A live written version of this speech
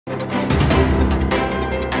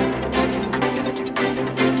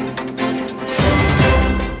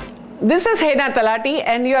This is Hena Talati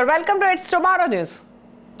and you are welcome to It's Tomorrow News.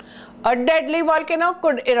 A deadly volcano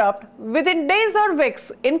could erupt within days or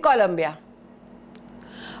weeks in Colombia.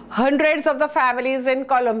 Hundreds of the families in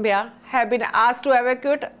Colombia have been asked to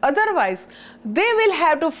evacuate, otherwise they will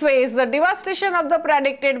have to face the devastation of the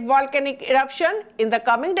predicted volcanic eruption in the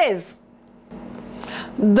coming days.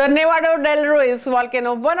 The Nevado del Ruiz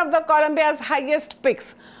volcano, one of the Colombia's highest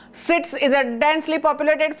peaks, sits in the densely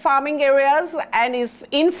populated farming areas and is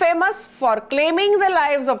infamous for claiming the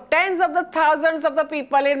lives of tens of the thousands of the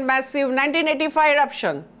people in massive 1985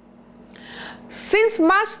 eruption. Since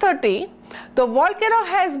March 30, the volcano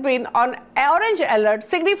has been on orange alert,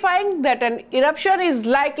 signifying that an eruption is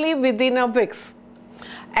likely within a week.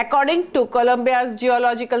 According to Colombia's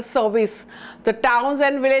Geological Service, the towns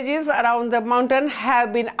and villages around the mountain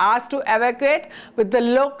have been asked to evacuate, with the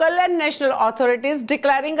local and national authorities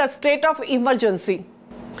declaring a state of emergency.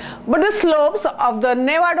 But the slopes of the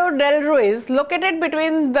Nevado del Ruiz, located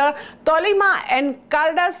between the Tolima and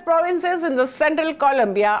Caldas provinces in the central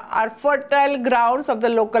Colombia, are fertile grounds of the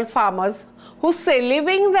local farmers who say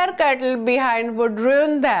leaving their cattle behind would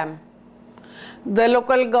ruin them. The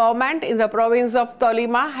local government in the province of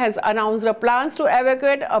Tolima has announced plans to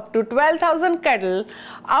evacuate up to 12,000 cattle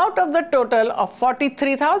out of the total of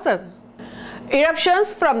 43,000.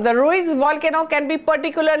 Eruptions from the Ruiz volcano can be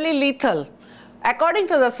particularly lethal, according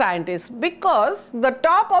to the scientists, because the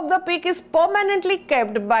top of the peak is permanently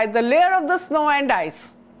kept by the layer of the snow and ice.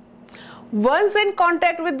 Once in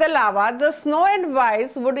contact with the lava, the snow and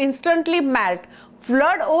ice would instantly melt,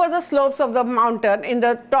 flood over the slopes of the mountain in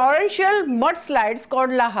the torrential mudslides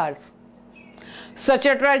called lahars. Such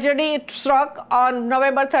a tragedy struck on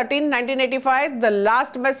November 13, 1985, the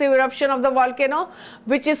last massive eruption of the volcano,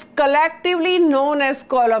 which is collectively known as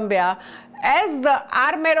Colombia as the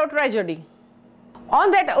Armero tragedy. On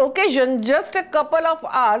that occasion, just a couple of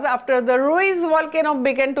hours after the Ruiz volcano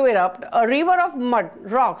began to erupt, a river of mud,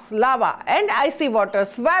 rocks, lava and icy water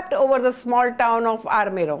swept over the small town of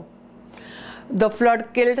Armero. The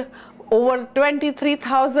flood killed over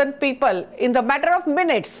 23,000 people in the matter of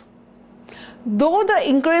minutes. Though the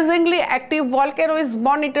increasingly active volcano is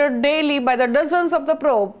monitored daily by the dozens of the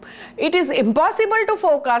probe, it is impossible to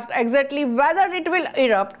forecast exactly whether it will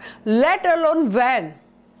erupt, let alone when.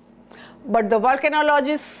 But the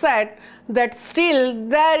volcanologists said that still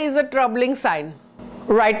there is a troubling sign.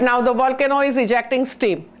 Right now the volcano is ejecting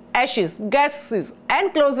steam, ashes, gases,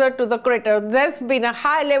 and closer to the crater there's been a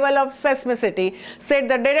high level of seismicity, said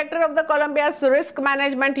the director of the Colombia's Risk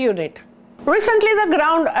Management Unit. Recently, the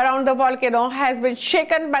ground around the volcano has been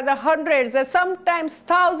shaken by the hundreds and sometimes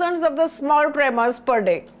thousands of the small tremors per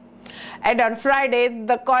day. And on Friday,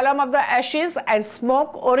 the column of the ashes and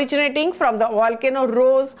smoke originating from the volcano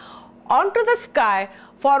rose onto the sky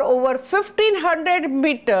for over 1,500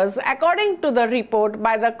 meters, according to the report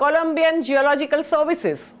by the Colombian Geological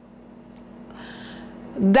Services.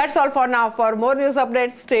 That's all for now. For more news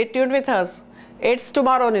updates, stay tuned with us. It's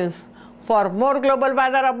Tomorrow News. For more global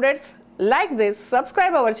weather updates like this,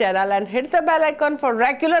 subscribe our channel and hit the bell icon for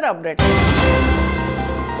regular updates.